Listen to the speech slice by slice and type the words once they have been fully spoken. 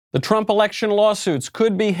The Trump election lawsuits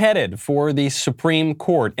could be headed for the Supreme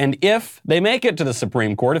Court. And if they make it to the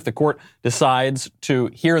Supreme Court, if the court decides to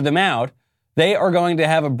hear them out, they are going to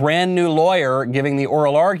have a brand new lawyer giving the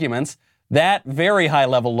oral arguments. That very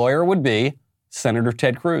high-level lawyer would be Senator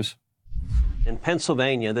Ted Cruz. In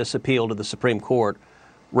Pennsylvania, this appeal to the Supreme Court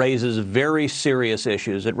raises very serious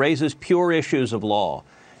issues. It raises pure issues of law.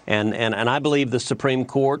 And I believe the Supreme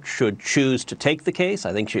Court should choose to take the case.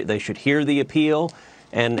 I think they should hear the appeal.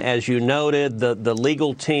 And as you noted, the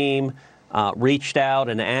legal team reached out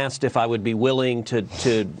and asked if I would be willing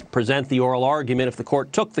to present the oral argument if the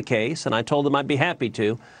court took the case. And I told them I'd be happy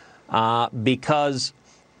to, because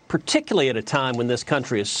particularly at a time when this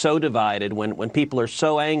country is so divided, when people are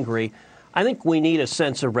so angry, I think we need a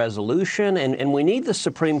sense of resolution, and we need the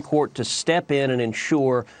Supreme Court to step in and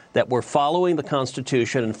ensure that we're following the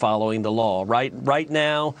Constitution and following the law. Right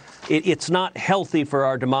now, it's not healthy for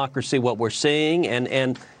our democracy what we're seeing,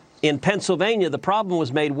 and in Pennsylvania, the problem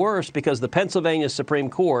was made worse because the Pennsylvania Supreme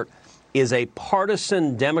Court is a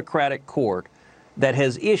partisan Democratic court that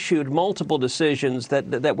has issued multiple decisions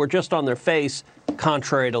that were just on their face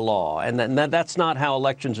contrary to law, and that's not how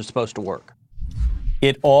elections are supposed to work.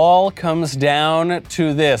 It all comes down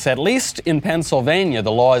to this. At least in Pennsylvania,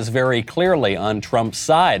 the law is very clearly on Trump's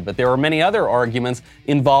side, but there are many other arguments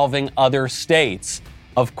involving other states.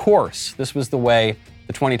 Of course, this was the way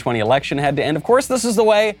the 2020 election had to end. Of course, this is the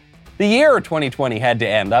way the year 2020 had to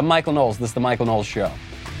end. I'm Michael Knowles. This is The Michael Knowles Show.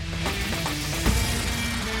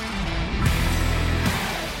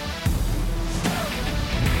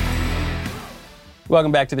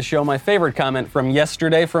 Welcome back to the show. My favorite comment from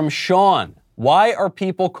yesterday from Sean. Why are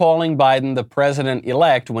people calling Biden the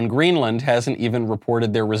president-elect when Greenland hasn't even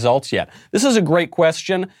reported their results yet? This is a great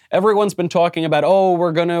question. Everyone's been talking about,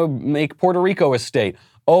 we're going to make Puerto Rico a state.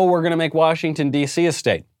 We're going to make Washington, D.C. a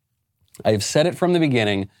state. I've said it from the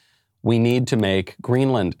beginning. We need to make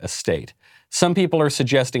Greenland a state. Some people are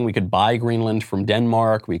suggesting we could buy Greenland from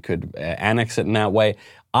Denmark. We could annex it in that way.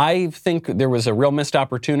 I think there was a real missed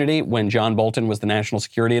opportunity when John Bolton was the national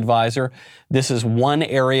security advisor. This is one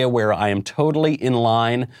area where I am totally in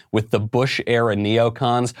line with the Bush-era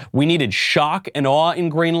neocons. We needed shock and awe in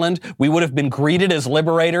Greenland. We would have been greeted as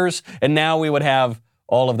liberators, and now we would have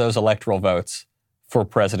all of those electoral votes for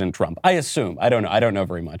President Trump. I assume. I don't know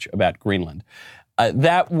very much about Greenland.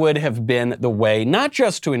 That would have been the way, not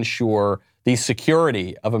just to ensure the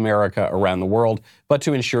security of America around the world, but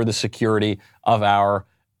to ensure the security of our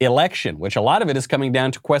election, which a lot of it is coming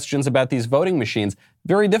down to questions about these voting machines.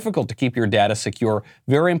 Very difficult to keep your data secure.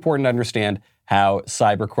 Very important to understand how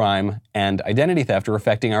cybercrime and identity theft are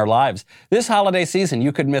affecting our lives. This holiday season,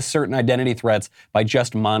 you could miss certain identity threats by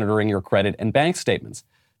just monitoring your credit and bank statements.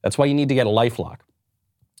 That's why you need to get a LifeLock.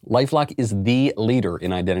 LifeLock is the leader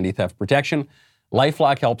in identity theft protection.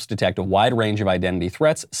 LifeLock helps detect a wide range of identity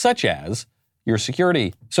threats, such as your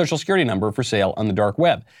social security number for sale on the dark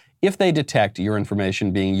web. If they detect your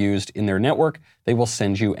information being used in their network, they will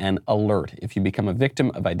send you an alert. If you become a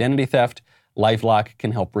victim of identity theft, LifeLock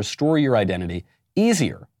can help restore your identity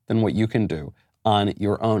easier than what you can do on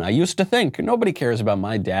your own. I used to think nobody cares about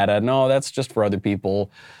my data. No, that's just for other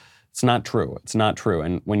people. It's not true. It's not true.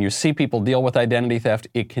 And when you see people deal with identity theft,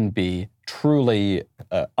 it can be truly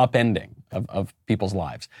upending of people's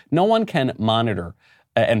lives. No one can monitor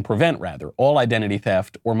and prevent, all identity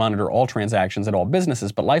theft or monitor all transactions at all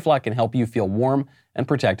businesses, but LifeLock can help you feel warm and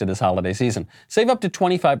protected this holiday season. Save up to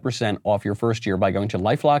 25% off your first year by going to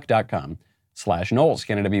LifeLock.com/Knowles,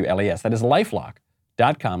 K-N-W-L-E-S. That is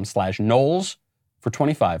LifeLock.com/Knowles for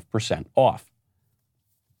 25% off.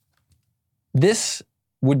 This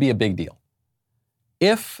would be a big deal.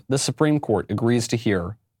 If the Supreme Court agrees to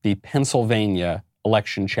hear the Pennsylvania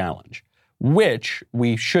election challenge, which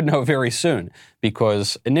we should know very soon,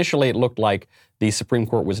 because initially it looked like the Supreme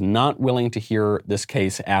Court was not willing to hear this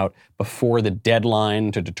case out before the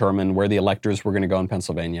deadline to determine where the electors were going to go in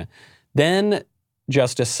Pennsylvania. Then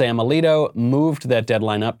Justice Sam Alito moved that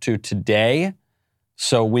deadline up to today,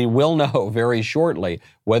 so we will know very shortly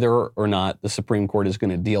whether or not the Supreme Court is going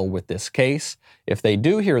to deal with this case. If they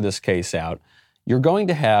do hear this case out, you're going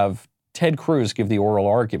to have Ted Cruz give the oral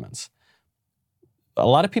arguments. A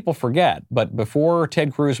lot of people forget, but before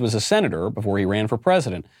Ted Cruz was a senator, before he ran for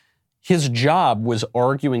president, his job was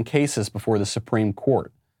arguing cases before the Supreme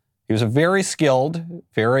Court. He was a very skilled,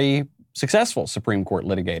 very successful Supreme Court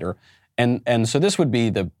litigator, and so this would be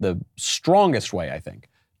the strongest way, I think,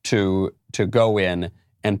 to go in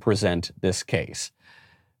and present this case.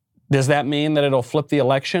 Does that mean that it'll flip the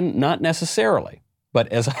election? Not necessarily. But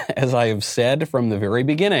as I have said from the very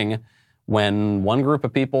beginning, when one group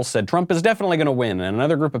of people said Trump is definitely going to win, and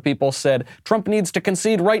another group of people said Trump needs to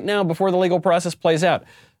concede right now before the legal process plays out.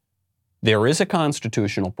 There is a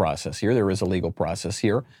constitutional process here. There is a legal process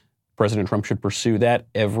here. President Trump should pursue that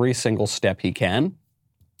every single step he can.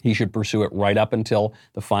 He should pursue it right up until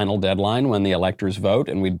the final deadline when the electors vote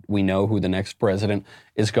and we know who the next president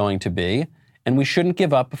is going to be. And we shouldn't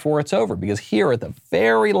give up before it's over, because here at the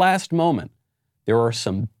very last moment, there are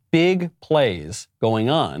some big plays going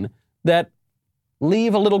on that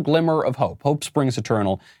leave a little glimmer of hope. Hope springs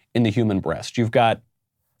eternal in the human breast. You've got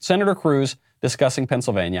Senator Cruz discussing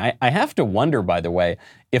Pennsylvania. I have to wonder, by the way,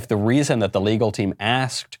 if the reason that the legal team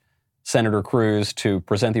asked Senator Cruz to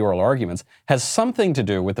present the oral arguments has something to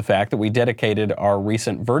do with the fact that we dedicated our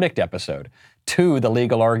recent verdict episode to the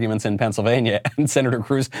legal arguments in Pennsylvania, and Senator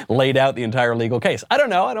Cruz laid out the entire legal case. I don't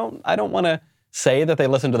know. I don't want to say that they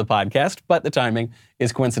listened to the podcast, but the timing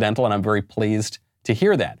is coincidental, and I'm very pleased to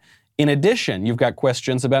hear that. In addition, you've got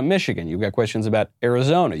questions about Michigan. You've got questions about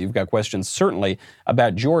Arizona. You've got questions, certainly,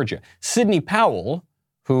 about Georgia. Sidney Powell,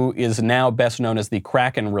 who is now best known as the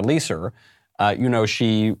Kraken releaser,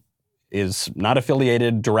 she is not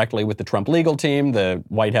affiliated directly with the Trump legal team. The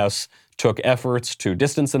White House took efforts to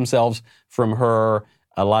distance themselves from her.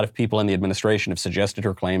 A lot of people in the administration have suggested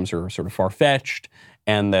her claims are sort of far-fetched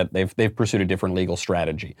and that they've pursued a different legal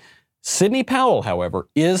strategy. Sidney Powell, however,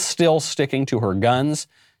 is still sticking to her guns.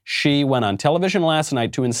 She went on television last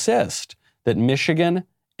night to insist that Michigan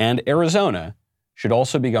and Arizona should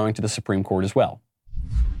also be going to the Supreme Court as well.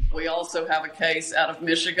 We also have a case out of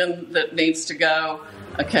Michigan that needs to go,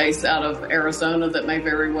 a case out of Arizona that may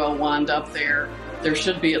very well wind up there. There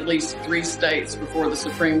should be at least 3 states before the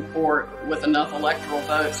Supreme Court with enough electoral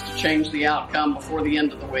votes to change the outcome before the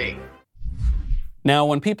end of the week. Now,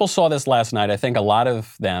 when people saw this last night, I think a lot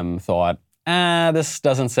of them thought, this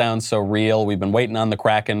doesn't sound so real. We've been waiting on the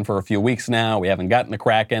Kraken for a few weeks now. We haven't gotten the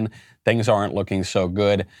Kraken. Things aren't looking so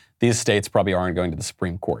good. These states probably aren't going to the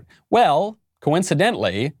Supreme Court. Well,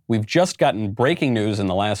 coincidentally, we've just gotten breaking news in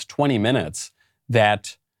the last 20 minutes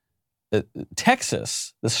that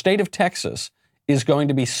Texas, the state of Texas, is going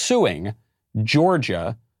to be suing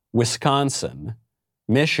Georgia, Wisconsin,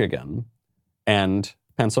 Michigan, and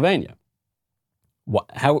Pennsylvania.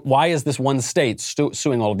 Why is this one state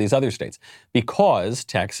suing all of these other states? Because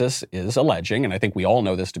Texas is alleging, and I think we all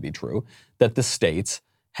know this to be true, that the states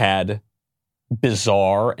had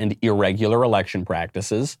bizarre and irregular election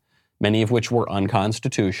practices, many of which were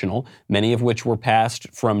unconstitutional, many of which were passed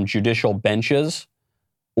from judicial benches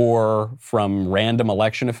or from random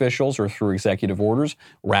election officials or through executive orders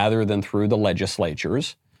rather than through the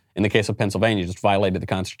legislatures. In the case of Pennsylvania, just violated the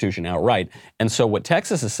Constitution outright. And so what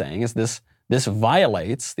Texas is saying is this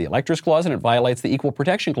violates the Electors Clause and it violates the Equal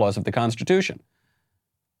Protection Clause of the Constitution.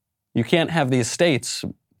 You can't have these states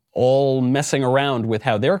all messing around with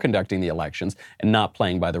how they're conducting the elections and not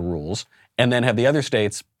playing by the rules, and then have the other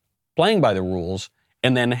states playing by the rules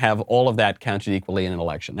and then have all of that counted equally in an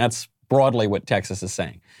election. That's broadly what Texas is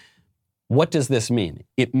saying. What does this mean?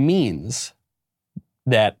 It means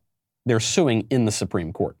that they're suing in the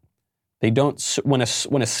Supreme Court. They don't, when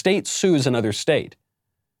a state sues another state,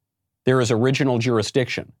 there is original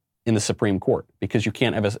jurisdiction in the Supreme Court, because you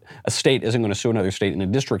can't have a state isn't going to sue another state in a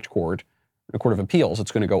district court, a court of appeals.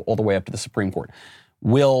 It's going to go all the way up to the Supreme Court.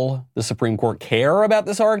 Will the Supreme Court care about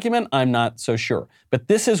this argument? I'm not so sure. But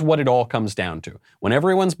this is what it all comes down to. When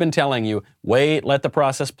everyone's been telling you, wait, let the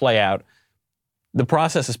process play out, the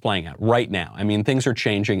process is playing out right now. I mean, things are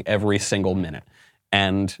changing every single minute.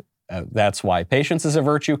 And that's why patience is a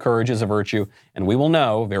virtue, courage is a virtue, and we will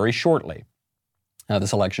know very shortly how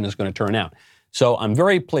this election is going to turn out. So I'm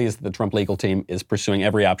very pleased that the Trump legal team is pursuing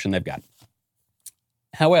every option they've got.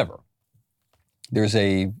 However, there's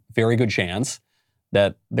a very good chance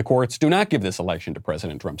that the courts do not give this election to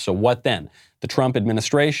President Trump. So what then? The Trump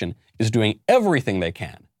administration is doing everything they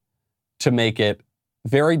can to make it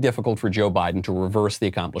very difficult for Joe Biden to reverse the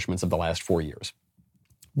accomplishments of the last 4 years.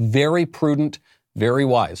 Very prudent, very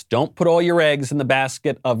wise. Don't put all your eggs in the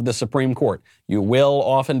basket of the Supreme Court. You will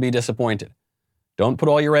often be disappointed. Don't put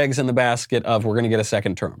all your eggs in the basket of we're going to get a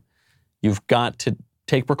second term. You've got to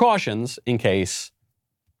take precautions in case,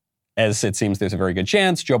 as it seems there's a very good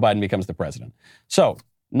chance, Joe Biden becomes the president. So,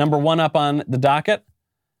 number one up on the docket,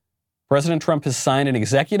 President Trump has signed an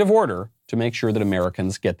executive order to make sure that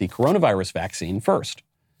Americans get the coronavirus vaccine first.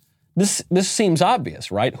 This seems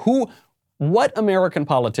obvious, right? What American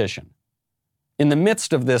politician, in the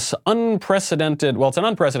midst of this unprecedented, well, it's an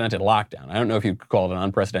unprecedented lockdown. I don't know if you could call it an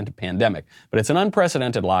unprecedented pandemic, but it's an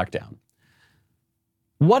unprecedented lockdown.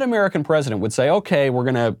 What American president would say, okay, we're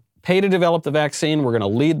going to pay to develop the vaccine. We're going to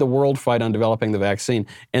lead the world fight on developing the vaccine.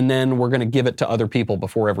 And then we're going to give it to other people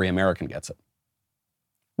before every American gets it.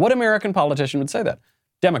 What American politician would say that?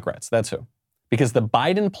 Democrats, that's who. Because the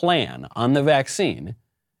Biden plan on the vaccine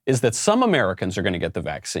is that some Americans are going to get the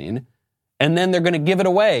vaccine, and then they're going to give it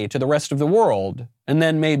away to the rest of the world, and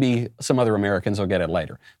then maybe some other Americans will get it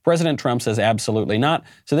later. President Trump says absolutely not.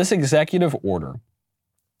 So this executive order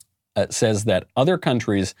says that other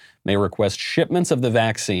countries may request shipments of the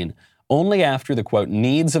vaccine only after the, quote,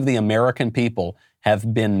 needs of the American people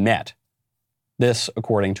have been met. This,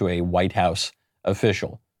 according to a White House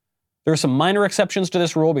official. There are some minor exceptions to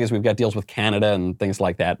this rule because we've got deals with Canada and things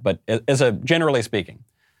like that. But generally speaking,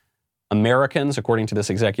 Americans, according to this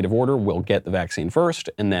executive order, will get the vaccine first,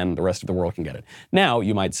 and then the rest of the world can get it. Now,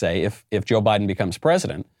 you might say, if Joe Biden becomes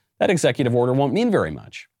president, that executive order won't mean very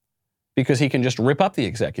much because he can just rip up the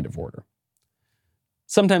executive order.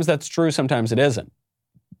 Sometimes that's true, sometimes it isn't.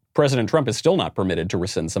 President Trump is still not permitted to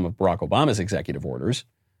rescind some of Barack Obama's executive orders.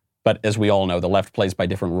 But as we all know, the left plays by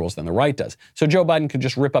different rules than the right does. So Joe Biden could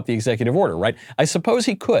just rip up the executive order, right? I suppose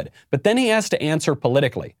he could, but then he has to answer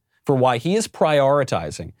politically for why he is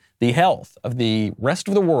prioritizing the health of the rest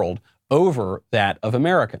of the world over that of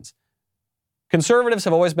Americans. Conservatives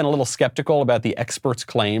have always been a little skeptical about the experts'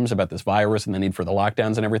 claims about this virus and the need for the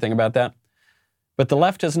lockdowns and everything about that. But the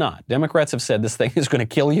left has not. Democrats have said this thing is going to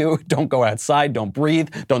kill you. Don't go outside. Don't breathe.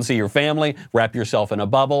 Don't see your family. Wrap yourself in a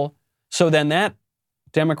bubble. So then that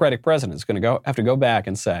Democratic president is going to have to go back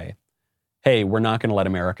and say, hey, we're not going to let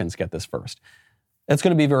Americans get this first. That's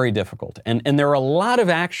going to be very difficult. And there are a lot of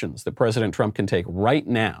actions that President Trump can take right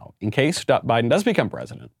now, in case Biden does become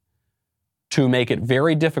president, to make it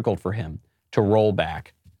very difficult for him to roll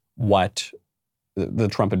back what the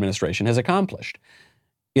Trump administration has accomplished.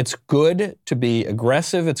 It's good to be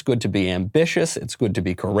aggressive. It's good to be ambitious. It's good to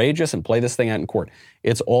be courageous and play this thing out in court.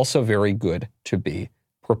 It's also very good to be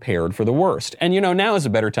prepared for the worst. And now is a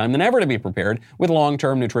better time than ever to be prepared with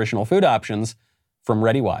long-term nutritional food options from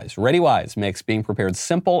ReadyWise. ReadyWise makes being prepared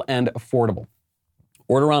simple and affordable.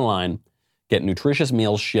 Order online, get nutritious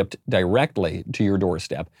meals shipped directly to your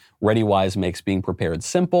doorstep. ReadyWise makes being prepared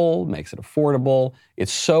simple, makes it affordable.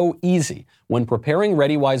 It's so easy. When preparing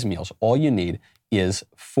ReadyWise meals, all you need is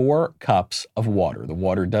 4 cups of water. The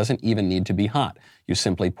water doesn't even need to be hot. You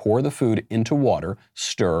simply pour the food into water,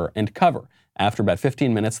 stir, and cover. After about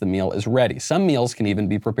 15 minutes, the meal is ready. Some meals can even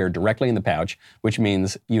be prepared directly in the pouch, which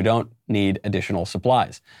means you don't need additional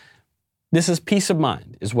supplies. This is peace of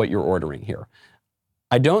mind, is what you're ordering here.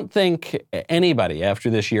 I don't think anybody after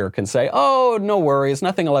this year can say, oh, no worries,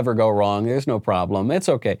 nothing will ever go wrong, there's no problem, it's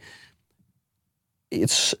okay.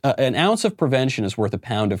 It's an ounce of prevention is worth a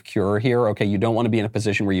pound of cure here. Okay, you don't want to be in a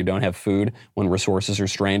position where you don't have food when resources are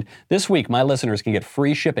strained. This week, my listeners can get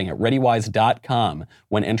free shipping at ReadyWise.com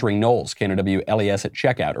when entering Knowles, KNOWLES at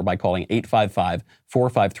checkout, or by calling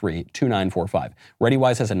 855-453-2945.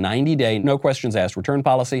 ReadyWise has a 90-day, no questions asked return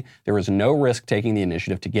policy. There is no risk taking the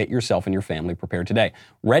initiative to get yourself and your family prepared today.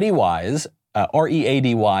 ReadyWise,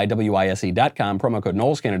 ReadyWise.com, promo code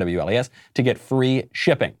Knowles, KNOWLES, to get free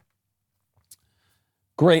shipping.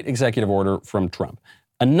 Great executive order from Trump.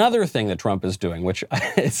 Another thing that Trump is doing, which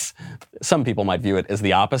is, some people might view it as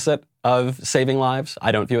the opposite of saving lives.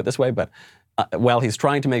 I don't view it this way, but while he's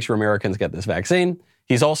trying to make sure Americans get this vaccine,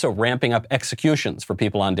 he's also ramping up executions for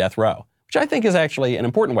people on death row, which I think is actually an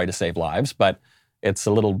important way to save lives, but it's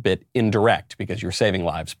a little bit indirect because you're saving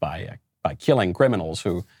lives by killing criminals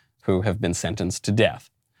who have been sentenced to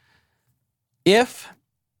death. If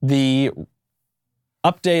the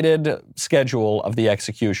updated schedule of the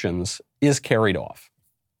executions is carried off,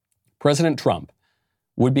 President Trump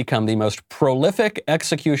would become the most prolific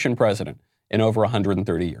execution president in over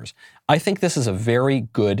 130 years. I think this is a very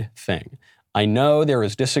good thing. I know there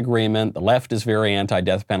is disagreement. The left is very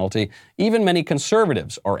anti-death penalty. Even many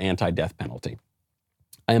conservatives are anti-death penalty.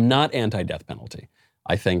 I am not anti-death penalty.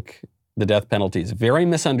 I think the death penalty is very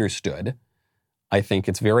misunderstood. I think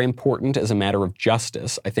it's very important as a matter of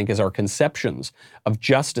justice. I think as our conceptions of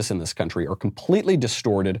justice in this country are completely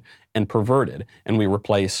distorted and perverted, and we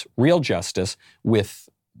replace real justice with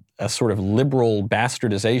a sort of liberal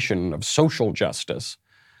bastardization of social justice,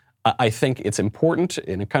 I think it's important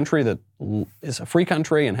in a country that is a free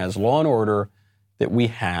country and has law and order that we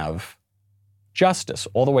have justice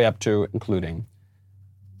all the way up to including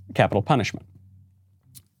capital punishment.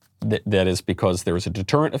 That is because there is a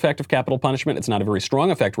deterrent effect of capital punishment. It's not a very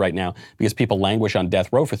strong effect right now because people languish on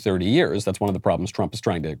death row for 30 years. That's one of the problems Trump is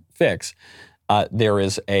trying to fix. There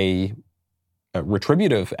is a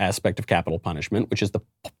retributive aspect of capital punishment, which is the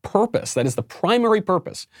purpose, that is the primary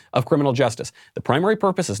purpose of criminal justice. The primary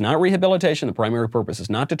purpose is not rehabilitation. The primary purpose is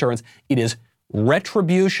not deterrence. It is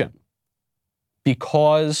retribution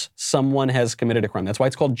because someone has committed a crime. That's why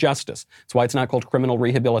it's called justice. That's why it's not called criminal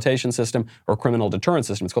rehabilitation system or criminal deterrence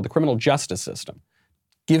system. It's called the criminal justice system.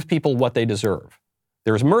 Give people what they deserve.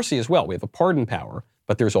 There's mercy as well. We have a pardon power,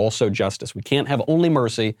 but there's also justice. We can't have only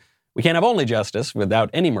mercy. We can't have only justice without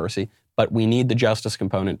any mercy, but we need the justice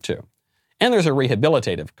component too. And there's a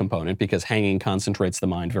rehabilitative component because hanging concentrates the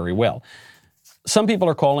mind very well. Some people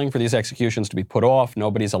are calling for these executions to be put off.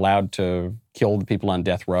 Nobody's allowed to kill the people on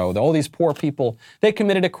death row. All these poor people, they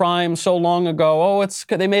committed a crime so long ago. Oh,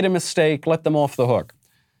 they made a mistake. Let them off the hook.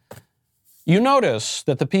 You notice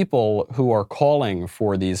that the people who are calling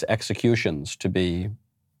for these executions to be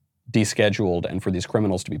descheduled and for these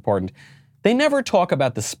criminals to be pardoned, they never talk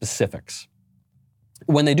about the specifics.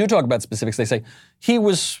 When they do talk about specifics, they say, he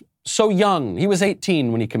was so young, he was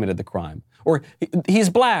 18 when he committed the crime. Or he's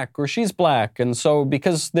black or she's black, and so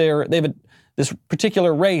because they have this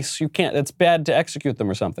particular race, it's bad to execute them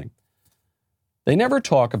or something. They never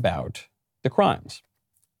talk about the crimes.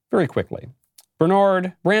 Very quickly.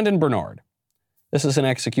 Brandon Bernard. This is an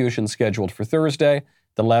execution scheduled for Thursday.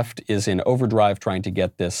 The left is in overdrive trying to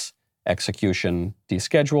get this execution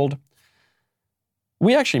descheduled.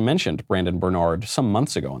 We actually mentioned Brandon Bernard some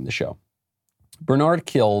months ago on the show. Bernard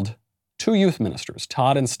killed 2 youth ministers,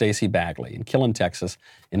 Todd and Stacey Bagley, in Killen, Texas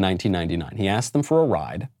in 1999. He asked them for a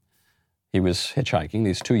ride. He was hitchhiking.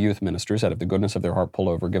 These 2 youth ministers, out of the goodness of their heart, pull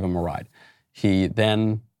over, give him a ride. He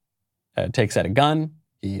then takes out a gun.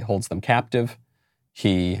 He holds them captive.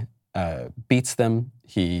 He beats them.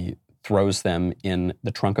 He throws them in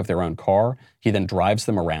the trunk of their own car. He then drives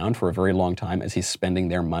them around for a very long time as he's spending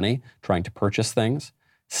their money, trying to purchase things,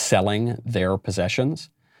 selling their possessions.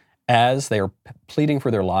 As they are pleading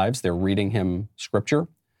for their lives, they're reading him scripture.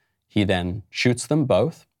 He then shoots them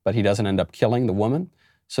both, but he doesn't end up killing the woman.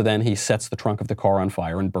 So then he sets the trunk of the car on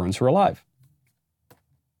fire and burns her alive.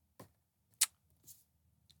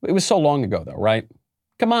 It was so long ago, though, right?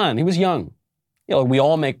 Come on, he was young. We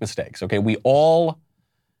all make mistakes, okay? We all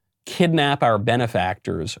kidnap our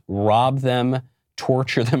benefactors, rob them,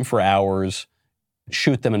 torture them for hours,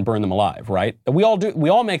 shoot them and burn them alive, right? We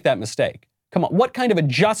all make that mistake. Come on, what kind of a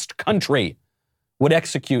just country would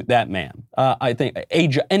execute that man? I think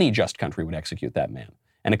any just country would execute that man.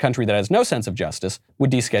 And a country that has no sense of justice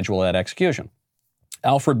would deschedule that execution.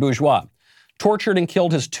 Alfred Bourgeois tortured and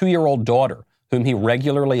killed his 2-year-old daughter, whom he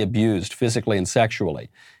regularly abused physically and sexually.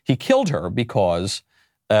 He killed her because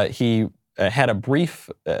he had a brief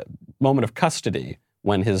moment of custody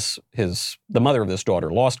when the mother of this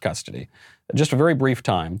daughter lost custody. Just a very brief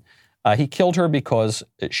time. He killed her because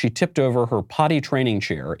she tipped over her potty training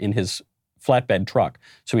chair in his flatbed truck.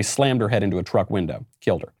 So he slammed her head into a truck window,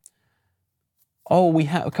 killed her.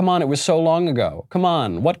 Come on, it was so long ago. Come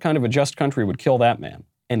on, what kind of a just country would kill that man?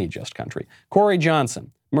 Any just country. Corey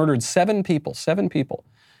Johnson murdered 7 people,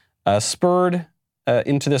 spurred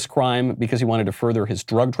into this crime because he wanted to further his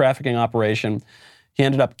drug trafficking operation. He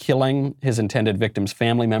ended up killing his intended victims'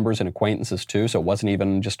 family members and acquaintances too, so it wasn't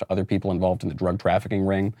even just other people involved in the drug trafficking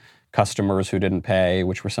ring, customers who didn't pay,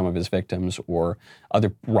 which were some of his victims, or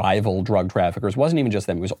other rival drug traffickers. It wasn't even just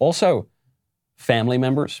them. It was also family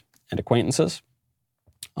members and acquaintances.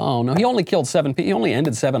 Oh no, he only killed 7 people. He only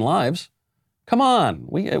ended 7 lives. Come on,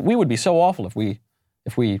 we would be so awful if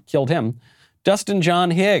we killed him. Dustin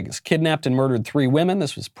John Higgs kidnapped and murdered 3 women.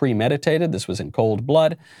 This was premeditated. This was in cold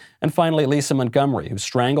blood. And finally, Lisa Montgomery, who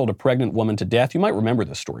strangled a pregnant woman to death. You might remember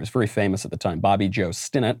this story. It's very famous at the time. Bobby Jo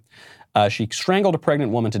Stinnett. She strangled a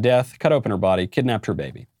pregnant woman to death, cut open her body, kidnapped her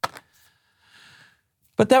baby.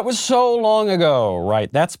 But that was so long ago,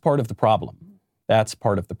 right? That's part of the problem. That's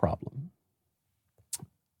part of the problem.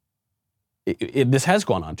 This has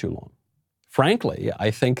gone on too long. Frankly,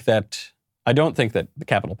 I don't think that the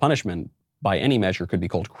capital punishment by any measure could be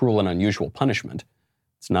called cruel and unusual punishment.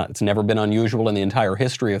 It's never been unusual in the entire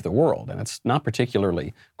history of the world, and it's not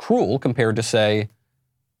particularly cruel compared to, say,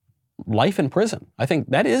 life in prison. I think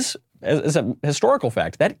that is, as a historical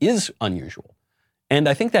fact, that is unusual. And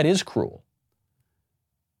I think that is cruel.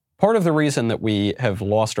 Part of the reason that we have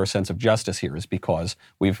lost our sense of justice here is because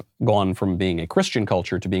we've gone from being a Christian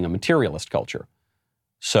culture to being a materialist culture.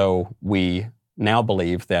 So we now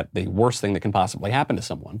believe that the worst thing that can possibly happen to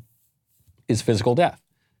someone is physical death,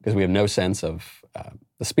 because we have no sense of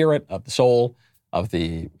the spirit, of the soul, of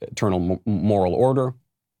the eternal moral order.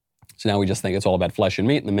 So now we just think it's all about flesh and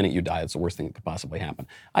meat, and the minute you die, it's the worst thing that could possibly happen.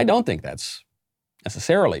 I don't think that's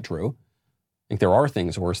necessarily true. I think there are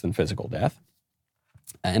things worse than physical death.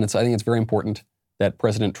 And I think it's very important that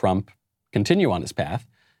President Trump continue on his path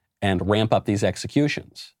and ramp up these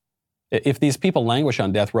executions. If these people languish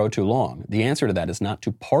on death row too long, the answer to that is not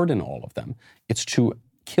to pardon all of them. It's to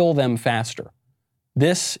kill them faster.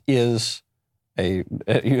 This is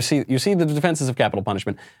you see the defenses of capital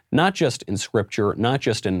punishment, not just in scripture, not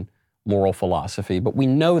just in moral philosophy, but we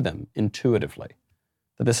know them intuitively.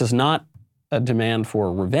 That this is not a demand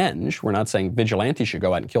for revenge. We're not saying vigilantes should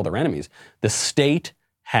go out and kill their enemies. The state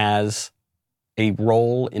has a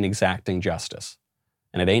role in exacting justice.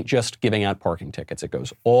 And it ain't just giving out parking tickets. It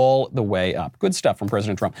goes all the way up. Good stuff from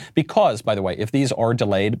President Trump. Because, by the way, if these are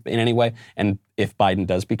delayed in any way, and if Biden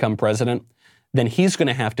does become president, then he's going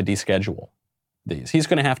to have to deschedule these. He's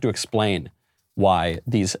going to have to explain why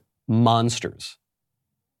these monsters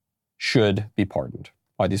should be pardoned,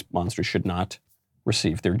 why these monsters should not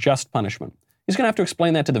receive their just punishment. He's going to have to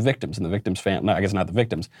explain that to the victims and the victims' I guess not the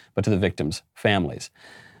victims, but to the victims' families.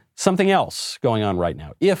 Something else going on right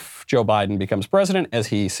now. If Joe Biden becomes president, as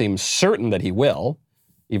he seems certain that he will,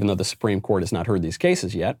 even though the Supreme Court has not heard these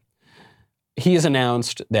cases yet, he has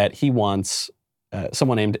announced that he wants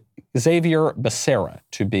someone named Xavier Becerra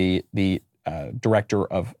to be the Director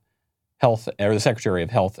of Health, or the Secretary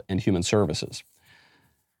of Health and Human Services.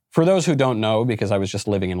 For those who don't know, because I was just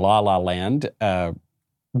living in La La Land,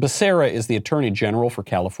 Becerra is the Attorney General for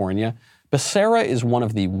California. Becerra is one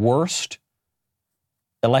of the worst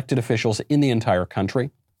elected officials in the entire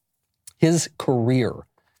country. His career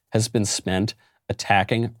has been spent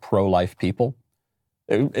attacking pro-life people,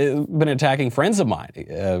 been attacking friends of mine,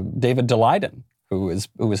 David Daleiden, who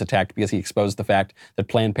was attacked because he exposed the fact that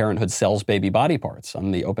Planned Parenthood sells baby body parts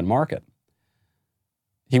on the open market.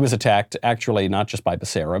 He was attacked actually not just by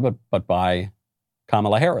Becerra, but by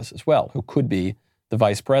Kamala Harris as well, who could be the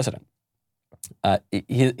vice president.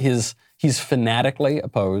 He's fanatically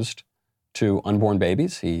opposed to unborn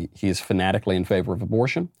babies. He is fanatically in favor of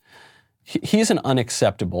abortion. He's an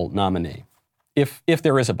unacceptable nominee. If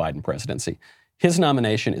there is a Biden presidency, his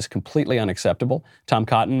nomination is completely unacceptable. Tom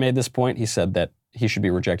Cotton made this point. He said that he should be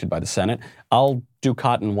rejected by the Senate. I'll do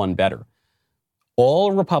Cotton one better.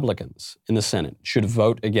 All Republicans in the Senate should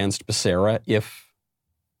vote against Becerra if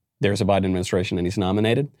there's a Biden administration and he's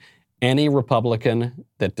nominated. Any Republican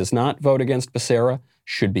that does not vote against Becerra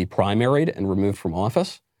should be primaried and removed from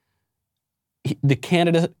office. The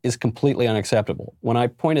candidate is completely unacceptable. When I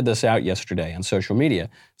pointed this out yesterday on social media,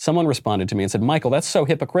 someone responded to me and said, Michael, that's so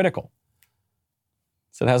hypocritical.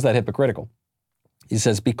 I said, how's that hypocritical? He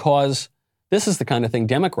says, because this is the kind of thing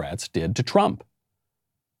Democrats did to Trump.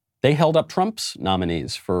 They held up Trump's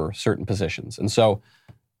nominees for certain positions. And so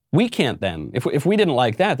we can't then, if we didn't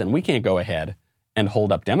like that, then we can't go ahead and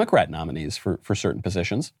hold up Democrat nominees for certain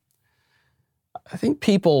positions. I think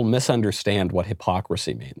people misunderstand what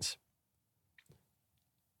hypocrisy means.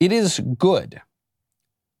 It is good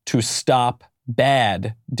to stop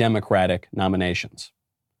bad Democratic nominations.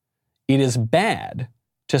 It is bad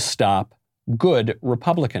to stop good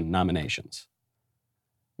Republican nominations.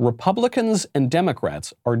 Republicans and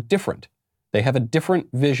Democrats are different. They have a different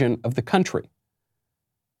vision of the country.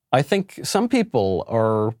 I think some people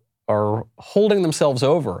are holding themselves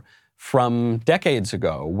over from decades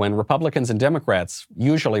ago when Republicans and Democrats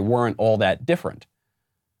usually weren't all that different,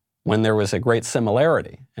 when there was a great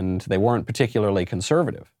similarity and they weren't particularly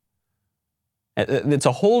conservative. It's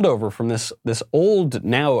a holdover from this old,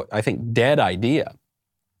 now I think dead idea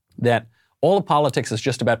that all of politics is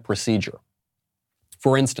just about procedure.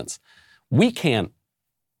 For instance, we can't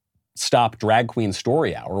stop Drag Queen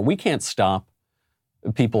Story Hour. We can't stop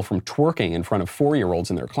people from twerking in front of 4-year-olds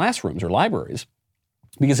in their classrooms or libraries,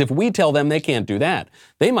 because if we tell them they can't do that,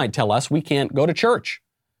 they might tell us we can't go to church.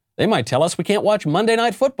 They might tell us we can't watch Monday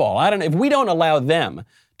Night Football. I don't know. If we don't allow them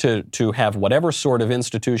to have whatever sort of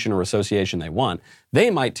institution or association they want, they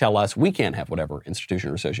might tell us we can't have whatever institution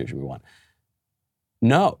or association we want.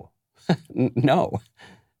 No. No.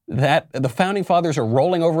 That the Founding Fathers are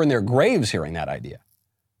rolling over in their graves hearing that idea.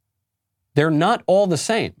 They're not all the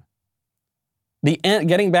same.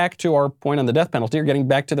 Getting back to our point on the death penalty, or getting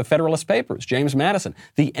back to the Federalist Papers, James Madison,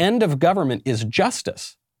 the end of government is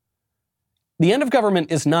justice. The end of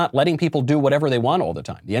government is not letting people do whatever they want all the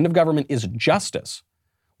time. The end of government is justice.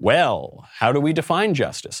 Well, how do we define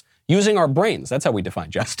justice? Using our brains, that's how we define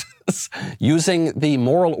justice. Using the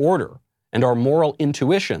moral order and our moral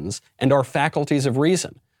intuitions and our faculties of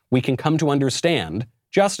reason, we can come to understand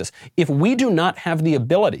justice. If we do not have the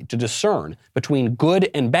ability to discern between good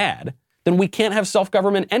and bad, then we can't have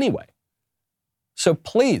self-government anyway. So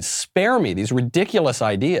please spare me these ridiculous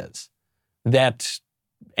ideas that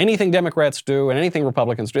anything Democrats do and anything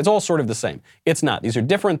Republicans do, it's all sort of the same. It's not. These are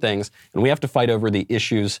different things, and we have to fight over the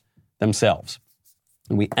issues themselves.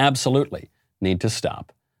 And we absolutely need to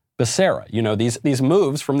stop Becerra. You know, these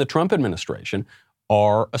moves from the Trump administration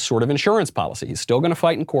are a sort of insurance policy. He's still going to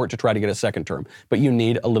fight in court to try to get a second term, but you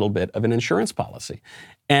need a little bit of an insurance policy.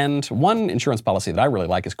 And one insurance policy that I really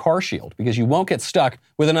like is CarShield, because you won't get stuck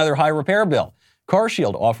with another high repair bill.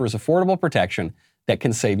 CarShield offers affordable protection that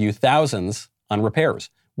can save you thousands on repairs.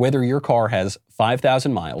 Whether your car has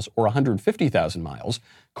 5,000 miles or 150,000 miles,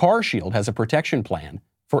 CarShield has a protection plan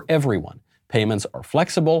for everyone. Payments are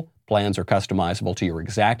flexible, plans are customizable to your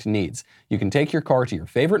exact needs. You can take your car to your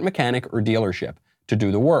favorite mechanic or dealership to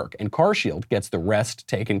do the work, and CarShield gets the rest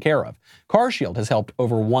taken care of. CarShield has helped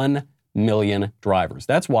over 1 million drivers.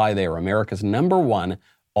 That's why they are America's #1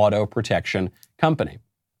 auto protection company.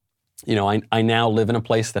 You know, I now live in a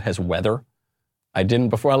place that has weather. I didn't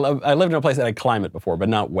before. I lived in a place that had climate before, but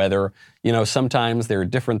not weather. You know, sometimes there are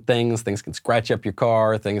different things. Things can scratch up your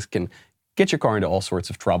car. Things can get your car into all sorts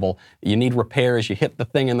of trouble. You need repairs. You hit the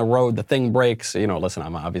thing in the road. The thing breaks. You know, listen,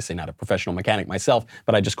 I'm obviously not a professional mechanic myself,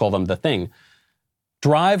 but I just call them the thing.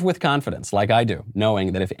 Drive with confidence, like I do,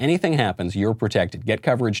 knowing that if anything happens, you're protected. Get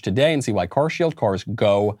coverage today and see why CarShield cars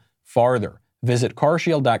go farther. Visit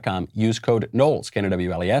carshield.com, use code Knowles,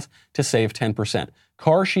 K-N-O-W-L-E-S, to save 10%.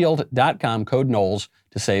 carshield.com, code Knowles,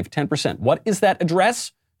 to save 10%. What is that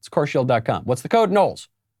address? It's carshield.com. What's the code? Knowles.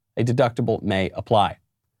 A deductible may apply.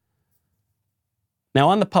 Now,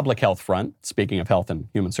 on the public health front, speaking of health and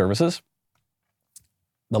human services,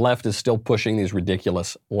 the left is still pushing these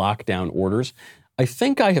ridiculous lockdown orders. I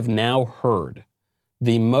think I have now heard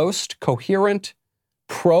the most coherent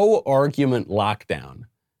pro-argument lockdown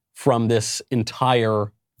from this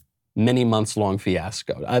entire many months long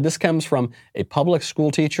fiasco. This comes from a public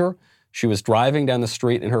school teacher. She was driving down the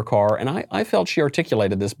street in her car, and I felt she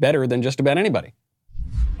articulated this better than just about anybody.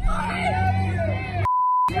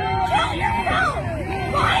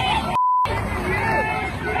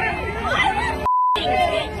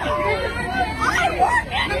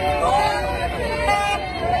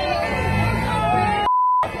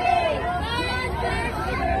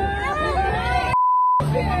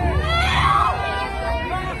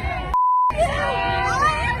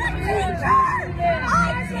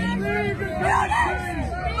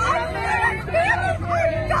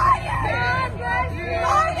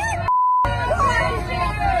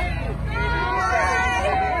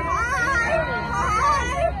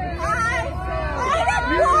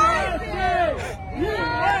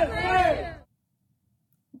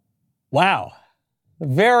 Wow.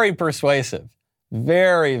 Very persuasive.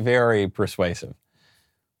 Very, very persuasive.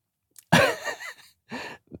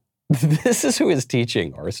 This is who is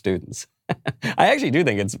teaching our students. I actually do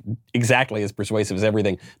think it's exactly as persuasive as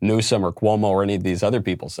everything Newsom or Cuomo or any of these other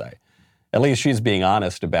people say. At least she's being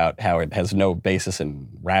honest about how it has no basis in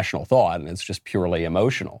rational thought and it's just purely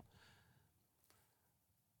emotional.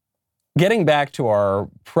 Getting back to our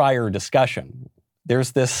prior discussion,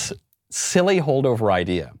 there's this silly holdover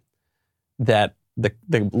idea that the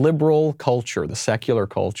liberal culture, the secular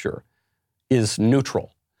culture, is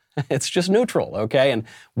neutral. It's just neutral, okay? And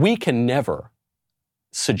we can never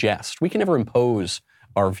suggest, we can never impose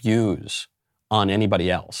our views on anybody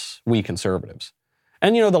else, we conservatives.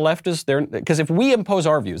 And, you know, the left is there, because if we impose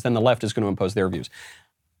our views, then the left is going to impose their views.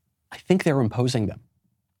 I think they're imposing them.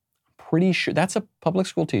 I'm pretty sure, that's a public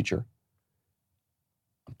school teacher.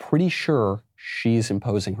 I'm pretty sure she's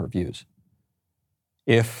imposing her views.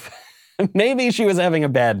 If maybe she was having a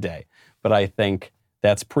bad day, but I think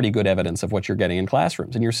that's pretty good evidence of what you're getting in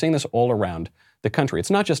classrooms. And you're seeing this all around the country. It's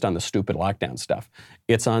not just on the stupid lockdown stuff.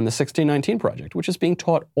 It's on the 1619 Project, which is being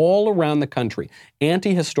taught all around the country.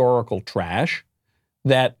 Anti-historical trash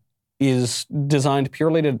that is designed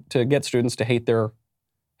purely to get students to hate their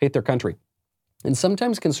country. And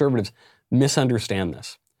sometimes conservatives misunderstand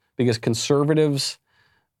this because conservatives,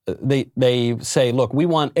 they say, look, we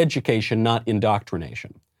want education, not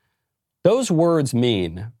indoctrination. Those words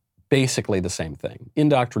mean basically the same thing.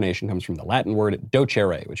 Indoctrination comes from the Latin word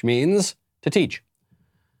docere, which means to teach.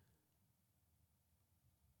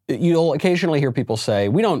 You'll occasionally hear people say,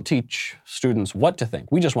 we don't teach students what to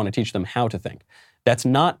think. We just want to teach them how to think. That's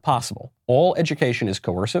not possible. All education is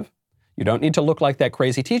coercive. You don't need to look like that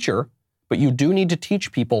crazy teacher, but you do need to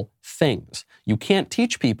teach people things. You can't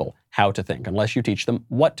teach people how to think unless you teach them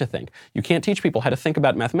what to think. You can't teach people how to think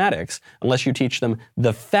about mathematics unless you teach them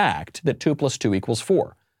the fact that 2 + 2 =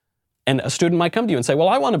 4. And a student might come to you and say, well,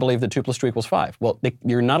 I want to believe that 2 + 2 = 5. Well,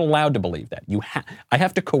 you're not allowed to believe that. I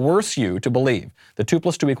have to coerce you to believe that 2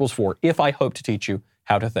 + 2 = 4 if I hope to teach you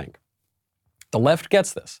how to think. The left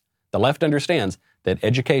gets this. The left understands that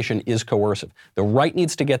education is coercive. The right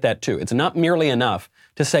needs to get that too. It's not merely enough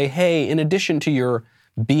to say, hey, in addition to your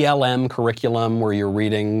BLM curriculum where you're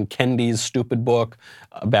reading Kendi's stupid book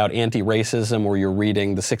about anti-racism, or you're reading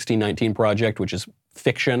the 1619 Project, which is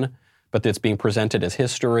fiction, but that's being presented as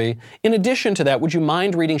history. In addition to that, would you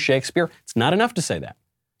mind reading Shakespeare? It's not enough to say that.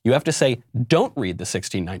 You have to say, don't read the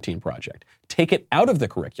 1619 Project. Take it out of the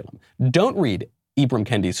curriculum. Don't read Ibram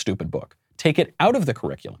Kendi's stupid book. Take it out of the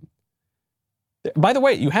curriculum. By the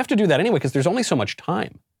way, you have to do that anyway because there's only so much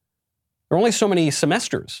time. There are only so many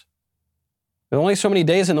semesters. There are only so many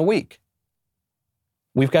days in the week.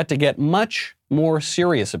 We've got to get much more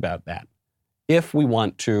serious about that if we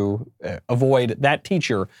want to avoid that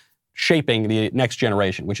teacher shaping the next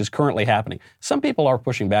generation, which is currently happening. Some people are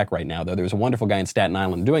pushing back right now, though. There's a wonderful guy in Staten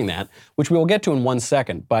Island doing that, which we will get to in 1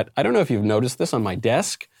 second. But I don't know if you've noticed this on my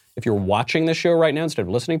desk. If you're watching the show right now instead of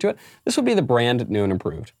listening to it, this would be the brand new and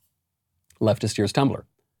improved Leftist Ears tumbler.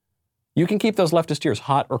 You can keep those Leftist Ears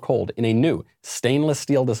hot or cold in a new stainless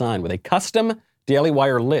steel design with a custom Daily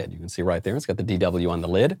Wire lid. You can see right there, it's got the DW on the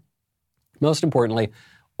lid. Most importantly,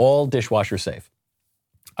 all dishwasher safe.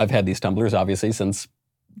 I've had these tumblers, obviously, since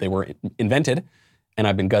they were invented, and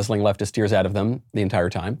I've been guzzling Leftist Ears out of them the entire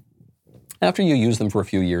time. After you use them for a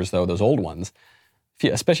few years, though, those old ones,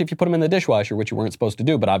 especially if you put them in the dishwasher, which you weren't supposed to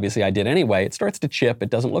do, but obviously I did anyway, it starts to chip, it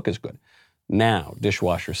doesn't look as good. Now,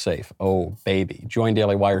 dishwasher safe. Oh, baby. Join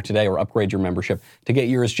Daily Wire today or upgrade your membership to get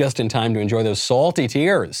yours just in time to enjoy those salty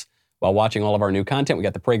tears while watching all of our new content. We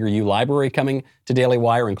got the PragerU library coming to Daily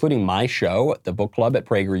Wire, including my show, The Book Club at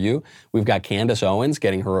PragerU. We've got Candace Owens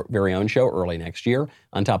getting her very own show early next year.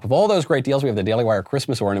 On top of all those great deals, we have the Daily Wire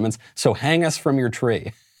Christmas ornaments, so hang us from your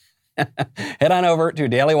tree. Head on over to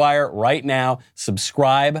Daily Wire right now.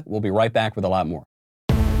 Subscribe. We'll be right back with a lot more.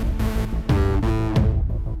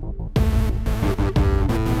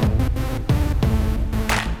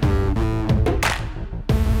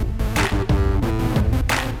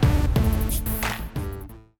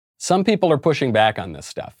 Some people are pushing back on this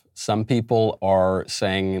stuff. Some people are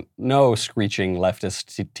saying, no, screeching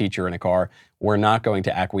leftist teacher in a car, we're not going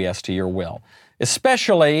to acquiesce to your will,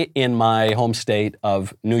 especially in my home state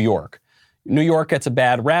of New York. New York gets a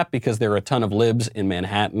bad rap because there are a ton of libs in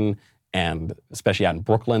Manhattan and especially out in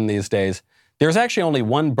Brooklyn these days. There's actually only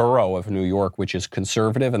one borough of New York which is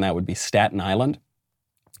conservative, and that would be Staten Island.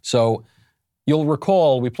 So you'll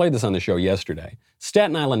recall, we played this on the show yesterday,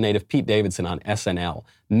 Staten Island native Pete Davidson on SNL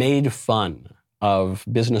made fun of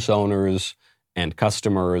business owners and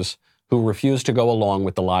customers who refuse to go along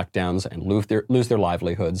with the lockdowns and lose their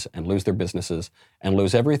livelihoods and lose their businesses and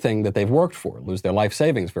lose everything that they've worked for, lose their life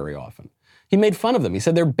savings very often. He made fun of them. He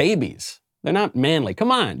said they're babies. They're not manly.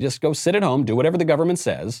 Come on, just go sit at home, do whatever the government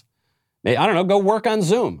says. I don't know, go work on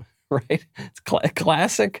Zoom, right? It's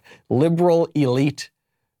classic liberal elite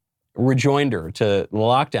rejoinder to the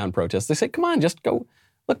lockdown protests. They say, come on, just go,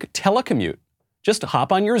 look, telecommute. Just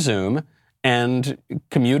hop on your Zoom and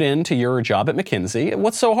commute into your job at McKinsey.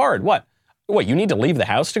 What's so hard? What, you need to leave the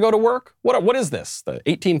house to go to work? What is this, the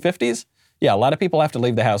 1850s? Yeah, a lot of people have to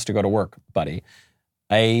leave the house to go to work, buddy.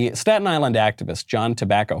 A Staten Island activist, John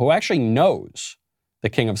Tobacco, who actually knows the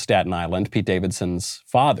king of Staten Island, Pete Davidson's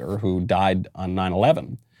father, who died on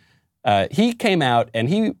 9/11, he came out and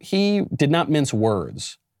he did not mince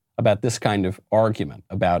words about this kind of argument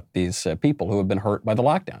about these people who have been hurt by the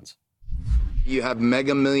lockdowns. You have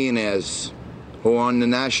mega millionaires who are on the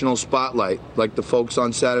national spotlight, like the folks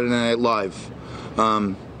on Saturday Night Live.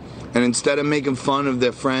 And instead of making fun of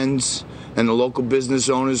their friends and the local business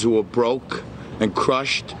owners who are broke and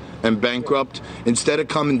crushed and bankrupt, instead of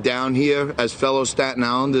coming down here as fellow Staten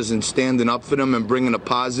Islanders and standing up for them and bringing a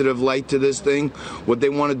positive light to this thing, what they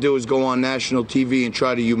want to do is go on national TV and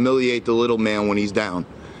try to humiliate the little man when he's down.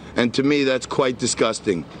 And to me, that's quite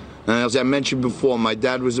disgusting. And as I mentioned before, my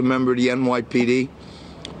dad was a member of the NYPD.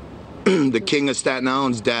 The king of Staten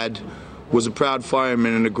Island's dad was a proud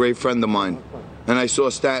fireman and a great friend of mine. And I saw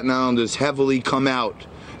Staten Islanders heavily come out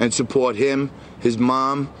and support him, his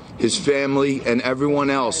mom, his family, and everyone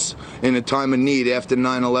else in a time of need after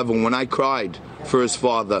 9/11 when I cried for his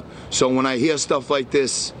father. So when I hear stuff like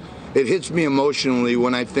this, it hits me emotionally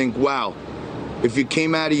when I think, wow, if you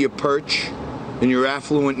came out of your perch in your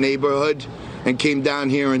affluent neighborhood and came down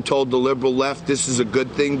here and told the liberal left this is a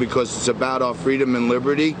good thing because it's about our freedom and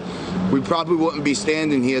liberty, we probably wouldn't be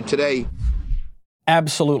standing here today.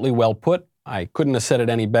 Absolutely well put. I couldn't have said it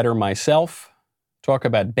any better myself. Talk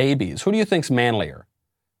about babies. Who do you think's manlier?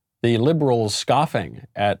 The liberals scoffing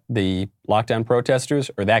at the lockdown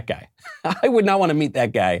protesters or that guy? I would not want to meet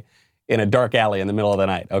that guy in a dark alley in the middle of the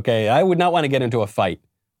night, okay? I would not want to get into a fight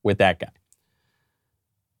with that guy.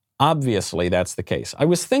 Obviously, that's the case. I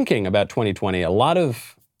was thinking about 2020. A lot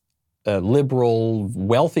of liberal,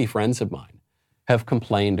 wealthy friends of mine have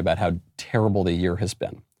complained about how terrible the year has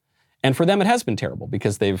been. And for them, it has been terrible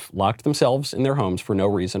because they've locked themselves in their homes for no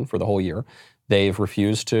reason for the whole year. They've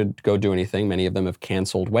refused to go do anything. Many of them have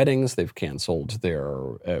canceled weddings. They've canceled their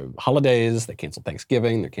holidays. They canceled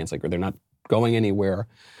Thanksgiving. They're not going anywhere.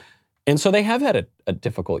 And so they have had a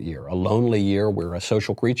difficult year, a lonely year. We're a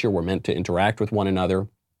social creature. We're meant to interact with one another.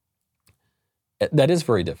 That is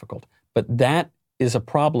very difficult. But that is a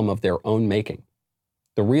problem of their own making.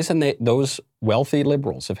 The reason those wealthy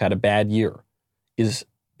liberals have had a bad year is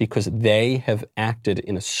because they have acted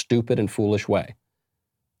in a stupid and foolish way.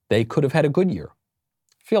 They could have had a good year.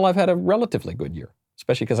 I feel I've had a relatively good year,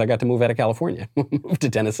 especially because I got to move out of California, move to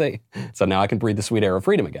Tennessee. So now I can breathe the sweet air of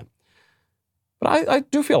freedom again. But I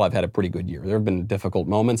do feel I've had a pretty good year. There have been difficult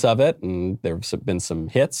moments of it, and there have been some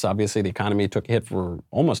hits. Obviously, the economy took a hit for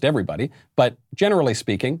almost everybody. But generally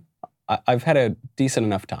speaking, I've had a decent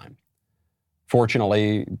enough time.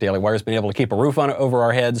 Fortunately, Daily Wire's been able to keep a roof over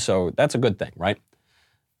our heads, so that's a good thing, right?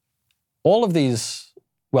 All of these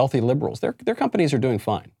wealthy liberals, their companies are doing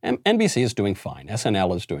fine. NBC is doing fine.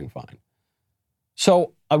 SNL is doing fine.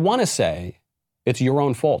 So I want to say it's your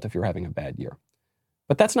own fault if you're having a bad year.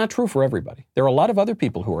 But that's not true for everybody. There are a lot of other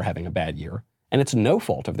people who are having a bad year, and it's no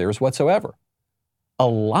fault of theirs whatsoever. A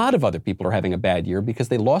lot of other people are having a bad year because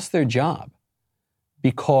they lost their job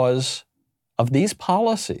because of these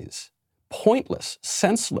policies, pointless,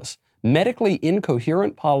 senseless, medically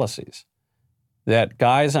incoherent policies that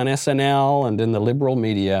guys on SNL and in the liberal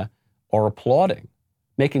media are applauding,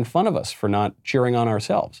 making fun of us for not cheering on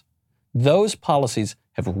ourselves. Those policies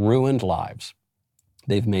have ruined lives.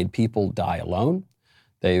 They've made people die alone.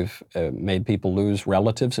 They've made people lose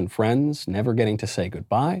relatives and friends, never getting to say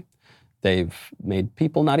goodbye. They've made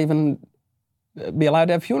people not even be allowed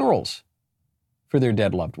to have funerals for their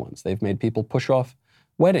dead loved ones. They've made people push off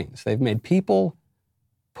weddings. They've made people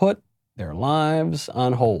put their lives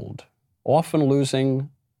on hold, often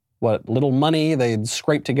losing what little money they'd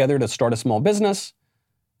scraped together to start a small business.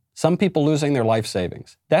 Some people losing their life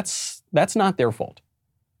savings. That's not their fault.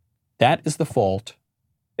 That is the fault.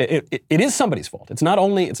 It is somebody's fault. It's not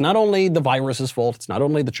only the virus's fault. It's not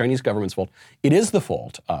only the Chinese government's fault. It is the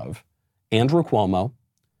fault of Andrew Cuomo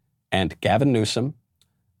and Gavin Newsom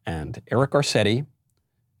and Eric Garcetti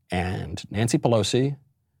and Nancy Pelosi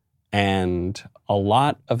and a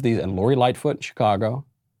lot of these, and Lori Lightfoot in Chicago.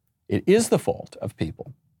 It is the fault of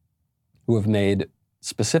people who have made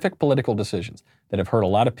specific political decisions that have hurt a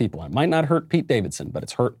lot of people. And it might not hurt Pete Davidson, but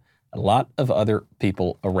it's hurt a lot of other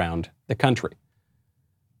people around the country.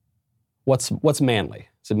 What's manly?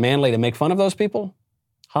 Is it manly to make fun of those people?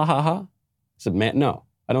 Ha ha ha. Is it No,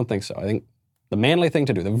 I don't think so. I think the manly thing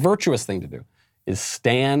to do, the virtuous thing to do, is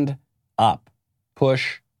stand up,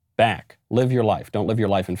 push back, live your life. Don't live your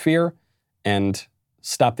life in fear, and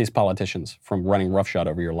stop these politicians from running roughshod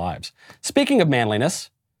over your lives. Speaking of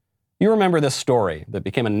manliness, you remember this story that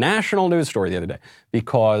became a national news story the other day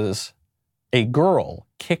because a girl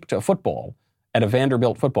kicked a football at a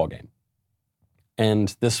Vanderbilt football game.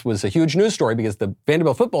 And this was a huge news story because the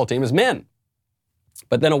Vanderbilt football team is men.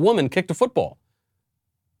 But then a woman kicked a football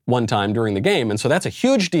one time during the game, and so that's a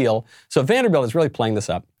huge deal. So Vanderbilt is really playing this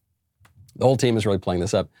up. The whole team is really playing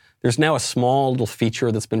this up. There's now a small little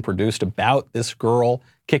feature that's been produced about this girl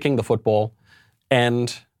kicking the football.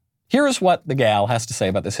 And here's what the gal has to say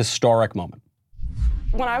about this historic moment.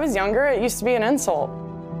 When I was younger, it used to be an insult.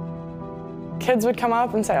 Kids would come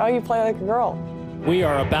up and say, "Oh, you play like a girl." We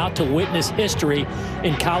are about to witness history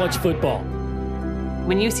in college football.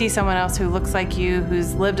 When you see someone else who looks like you,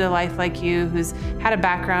 who's lived a life like you, who's had a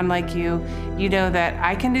background like you, you know that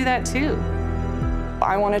I can do that too.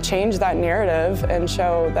 I want to change that narrative and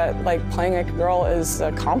show that like playing like a girl is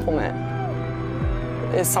a compliment,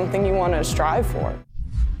 is something you want to strive for.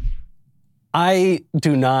 I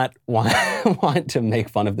do not want to make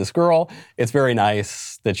fun of this girl. It's very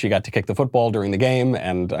nice that she got to kick the football during the game,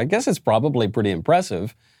 and I guess it's probably pretty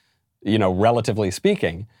impressive, relatively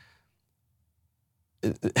speaking.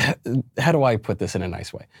 How do I put this in a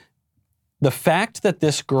nice way? The fact that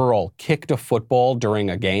this girl kicked a football during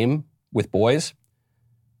a game with boys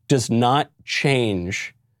does not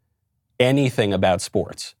change anything about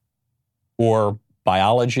sports or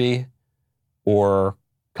biology or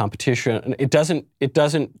competition. It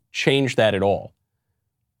doesn't change that at all.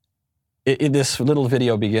 This little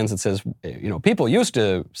video begins, it says, people used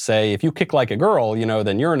to say if you kick like a girl,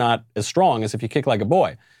 then you're not as strong as if you kick like a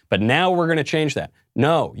boy. But now we're going to change that.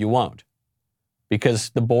 No, you won't.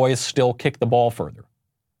 Because the boys still kick the ball further.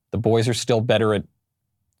 The boys are still better at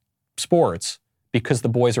sports because the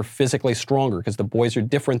boys are physically stronger, because the boys are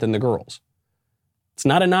different than the girls. It's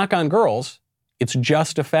not a knock on girls. It's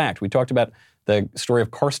just a fact. We talked about the story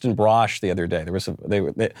of Karsten Brosch the other day. There was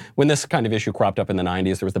when this kind of issue cropped up in the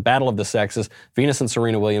 90s, there was the battle of the sexes. Venus and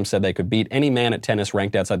Serena Williams said they could beat any man at tennis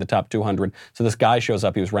ranked outside the top 200. So this guy shows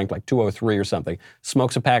up, he was ranked like 203 or something,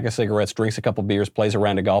 smokes a pack of cigarettes, drinks a couple beers, plays a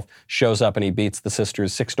round of golf, shows up and he beats the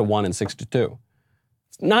sisters 6-1 and 6-2.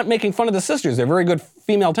 It's not making fun of the sisters. They're very good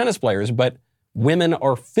female tennis players, but women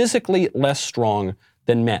are physically less strong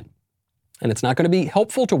than men. And it's not going to be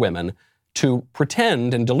helpful to women to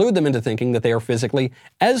pretend and delude them into thinking that they are physically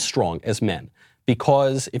as strong as men.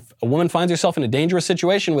 Because if a woman finds herself in a dangerous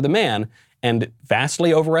situation with a man and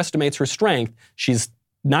vastly overestimates her strength, she's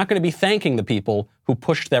not going to be thanking the people who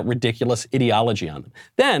pushed that ridiculous ideology on them.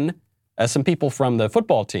 Then, as some people from the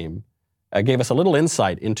football team gave us a little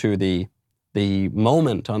insight into the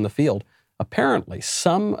moment on the field, apparently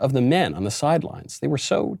some of the men on the sidelines, they were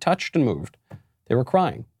so touched and moved, they were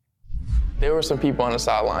crying. There were some people on the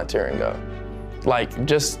sideline tearing up.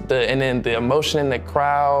 And then the emotion in the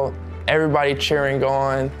crowd, everybody cheering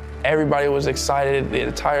on, everybody was excited, the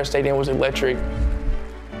entire stadium was electric.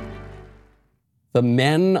 The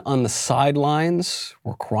men on the sidelines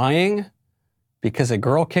were crying because a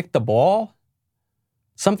girl kicked the ball?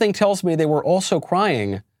 Something tells me they were also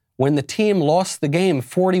crying when the team lost the game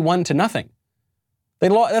 41-0.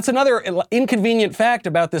 That's another inconvenient fact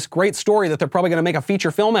about this great story that they're probably going to make a feature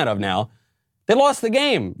film out of now. They lost the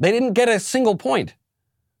game. They didn't get a single point.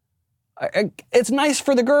 It's nice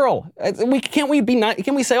for the girl. Can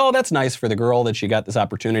we say, oh, that's nice for the girl that she got this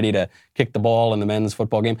opportunity to kick the ball in the men's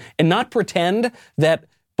football game, and not pretend that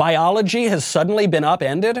biology has suddenly been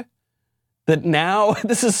upended? That now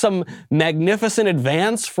this is some magnificent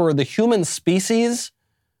advance for the human species?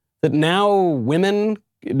 That now women,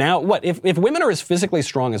 if women are as physically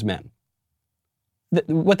strong as men,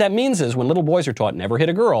 what that means is when little boys are taught never hit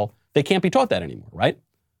a girl, they can't be taught that anymore, right?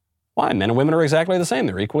 Why? Men and women are exactly the same.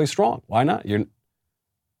 They're equally strong. Why not?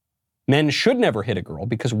 Men should never hit a girl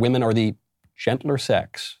because women are the gentler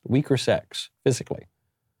sex, weaker sex, physically.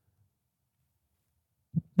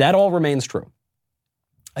 That all remains true.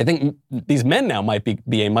 I think these men now might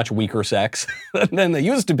be a much weaker sex than they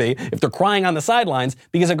used to be if they're crying on the sidelines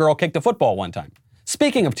because a girl kicked a football one time.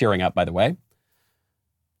 Speaking of tearing up, by the way,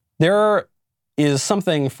 there is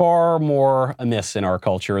something far more amiss in our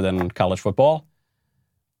culture than college football.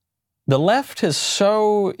 The left has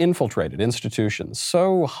so infiltrated institutions,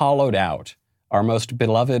 so hollowed out our most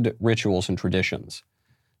beloved rituals and traditions,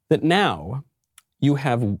 that now you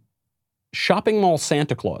have shopping mall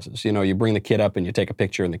Santa Clauses. You know, you bring the kid up and you take a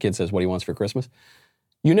picture and the kid says what he wants for Christmas.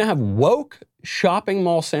 You now have woke shopping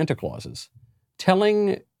mall Santa Clauses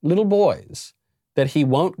telling little boys that he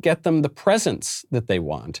won't get them the presents that they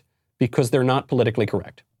want because they're not politically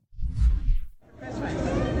correct.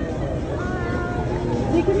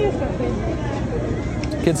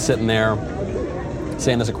 Kid's sitting there.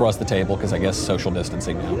 Santa's across the table because I guess social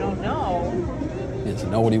distancing now. You don't know. He doesn't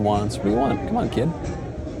know what he wants. What do you want? Come on, kid.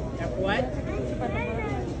 What?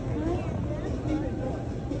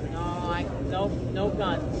 No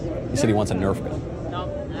guns. He said he wants a Nerf gun.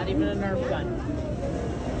 No, not even a Nerf gun.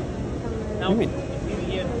 No. What do you mean?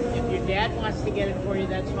 If your dad wants to get it for you,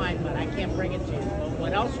 that's fine, but I can't bring it to you. But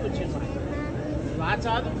what else would you like? There's lots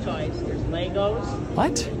of other toys. There's Legos.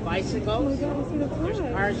 What? There's bicycles. There's cars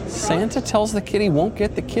and trucks. Santa tells the kid he won't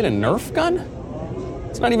get the kid a Nerf gun?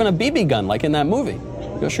 It's not even a BB gun like in that movie.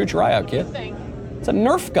 Go shoot your eye out, kid. It's a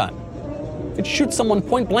Nerf gun. If you shoot someone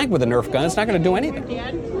point blank with a Nerf gun, it's not going to do anything.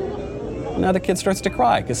 Now the kid starts to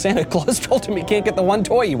cry because Santa Claus told him he can't get the one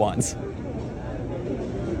toy he wants.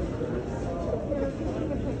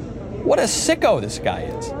 What a sicko this guy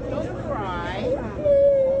is. Don't cry.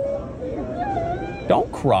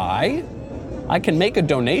 Don't cry. I can make a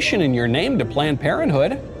donation in your name to Planned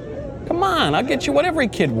Parenthood. Come on, I'll get you what every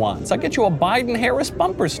kid wants. I'll get you a Biden-Harris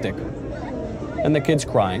bumper sticker. And the kid's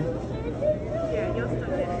crying.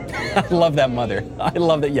 I love that mother. I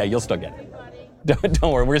love that. Yeah, you'll still get it.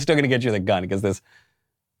 Don't worry, we're still going to get you the gun because this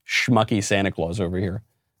schmucky Santa Claus over here.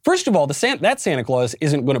 First of all, that Santa Claus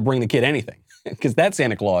isn't going to bring the kid anything because that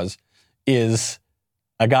Santa Claus is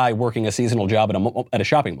a guy working a seasonal job at a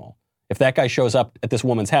shopping mall. If that guy shows up at this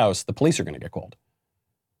woman's house, the police are going to get called.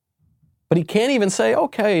 But he can't even say,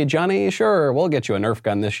 okay, Johnny, sure, we'll get you a Nerf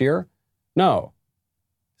gun this year. No.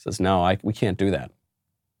 He says, no, we can't do that.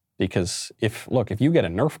 Because if you get a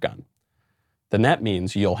Nerf gun, then that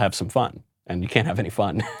means you'll have some fun. And you can't have any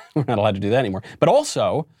fun. We're not allowed to do that anymore. But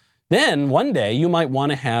also, then one day you might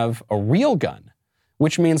want to have a real gun,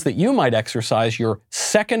 which means that you might exercise your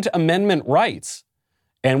Second Amendment rights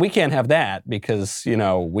And we can't have that because,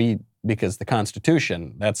 because the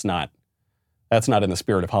Constitution, that's not in the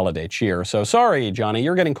spirit of holiday cheer. So sorry, Johnny,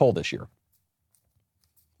 you're getting cold this year.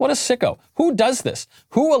 What a sicko. Who does this?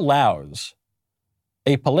 Who allows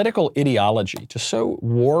a political ideology to so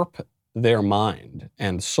warp their mind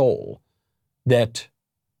and soul that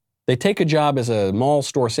they take a job as a mall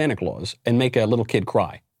store Santa Claus and make a little kid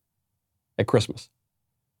cry at Christmas?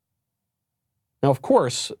 Now, of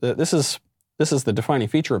course, this is the defining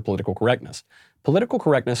feature of political correctness. Political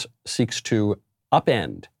correctness seeks to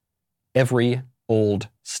upend every old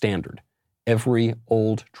standard, every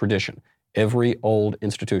old tradition, every old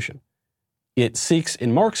institution. It seeks,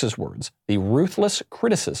 in Marx's words, the ruthless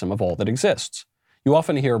criticism of all that exists. You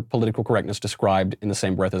often hear political correctness described in the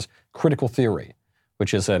same breath as critical theory,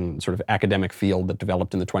 which is a sort of academic field that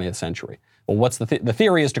developed in the 20th century. Well, what's the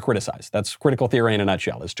theory is to criticize. That's critical theory in a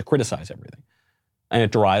nutshell, is to criticize everything. And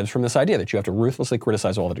it derives from this idea that you have to ruthlessly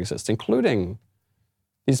criticize all that exists, including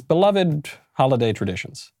these beloved holiday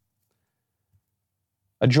traditions.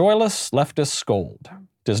 A joyless leftist scold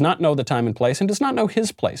does not know the time and place, and does not know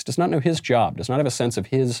his place, does not know his job, does not have a sense of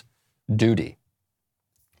his duty,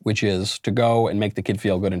 which is to go and make the kid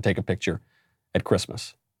feel good and take a picture at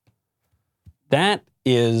Christmas. That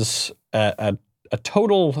is a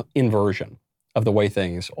total inversion of the way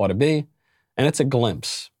things ought to be, and it's a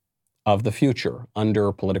glimpse of the future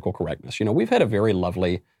under political correctness. We've had a very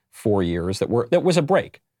lovely 4 years that was a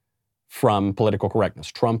break from political correctness.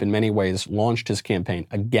 Trump, in many ways, launched his campaign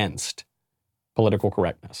against political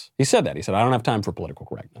correctness. He said that. He said, I don't have time for political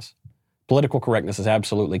correctness. Political correctness is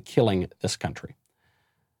absolutely killing this country.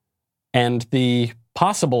 And the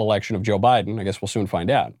possible election of Joe Biden, I guess we'll soon find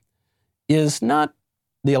out, is not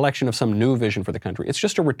the election of some new vision for the country. It's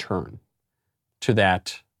just a return to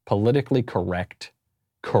that politically correct,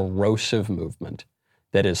 corrosive movement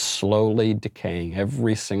that is slowly decaying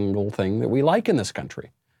every single thing that we like in this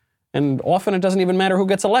country. And often it doesn't even matter who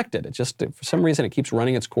gets elected. It just, for some reason, it keeps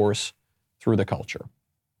running its course through the culture.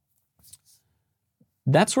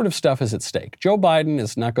 That sort of stuff is at stake. Joe Biden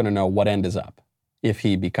is not going to know what end is up if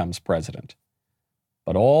he becomes president.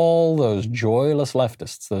 But all those joyless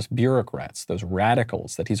leftists, those bureaucrats, those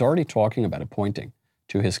radicals that he's already talking about appointing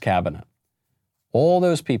to his cabinet, all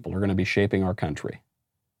those people are going to be shaping our country.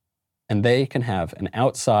 And they can have an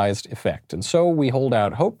outsized effect. And so we hold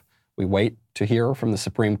out hope. We wait to hear from the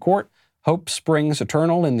Supreme Court. Hope springs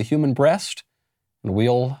eternal in the human breast. And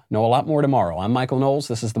we'll know a lot more tomorrow. I'm Michael Knowles.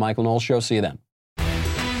 This is The Michael Knowles Show. See you then.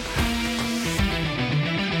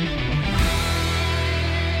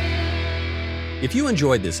 If you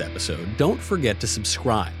enjoyed this episode, don't forget to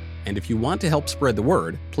subscribe. And if you want to help spread the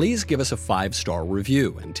word, please give us a 5-star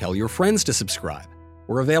review and tell your friends to subscribe.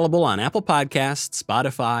 We're available on Apple Podcasts,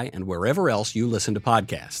 Spotify, and wherever else you listen to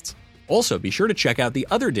podcasts. Also, be sure to check out the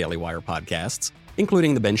other Daily Wire podcasts,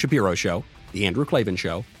 including The Ben Shapiro Show, The Andrew Klavan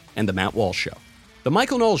Show, and The Matt Walsh Show. The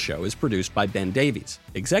Michael Knowles Show is produced by Ben Davies,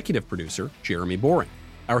 executive producer Jeremy Boring.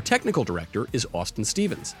 Our technical director is Austin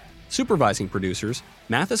Stevens. Supervising producers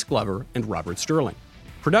Mathis Glover and Robert Sterling.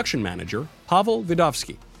 Production manager Pavel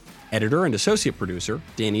Vidovsky. Editor and associate producer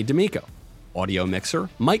Danny D'Amico. Audio mixer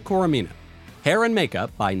Mike Coromina. Hair and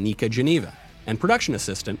makeup by Nika Geneva. And production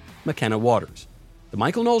assistant McKenna Waters. The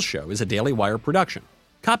Michael Knowles Show is a Daily Wire production.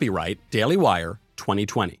 Copyright Daily Wire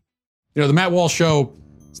 2020. The Matt Walsh Show,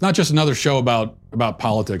 it's not just another show about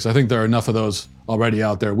politics. I think there are enough of those already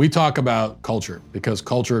out there. We talk about culture because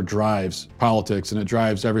culture drives politics and it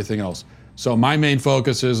drives everything else. So my main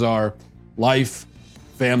focuses are life,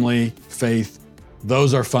 family, faith.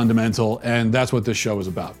 Those are fundamental, and that's what this show is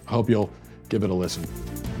about. I hope you'll give it a listen.